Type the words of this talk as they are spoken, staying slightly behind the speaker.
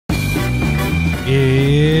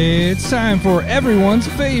It's time for everyone's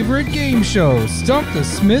favorite game show, Stump the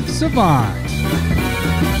Smith Savant.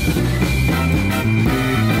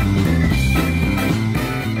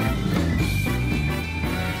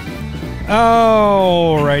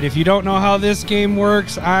 All right, if you don't know how this game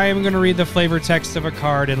works, I'm going to read the flavor text of a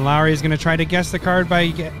card, and Lowery is going to try to guess the card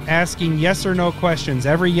by asking yes or no questions.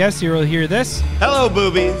 Every yes, you'll hear this. Hello,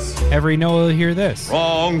 boobies. Every no, you'll hear this.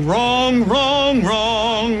 Wrong, wrong, wrong,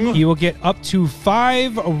 wrong. He will get up to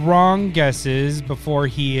 5 wrong guesses before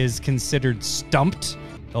he is considered stumped.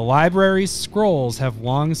 The library's scrolls have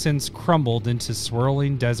long since crumbled into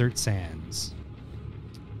swirling desert sands.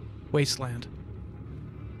 Wasteland.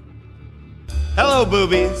 Hello,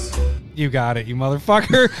 boobies. You got it, you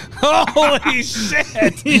motherfucker. Holy shit.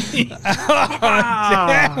 Oh,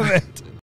 damn it.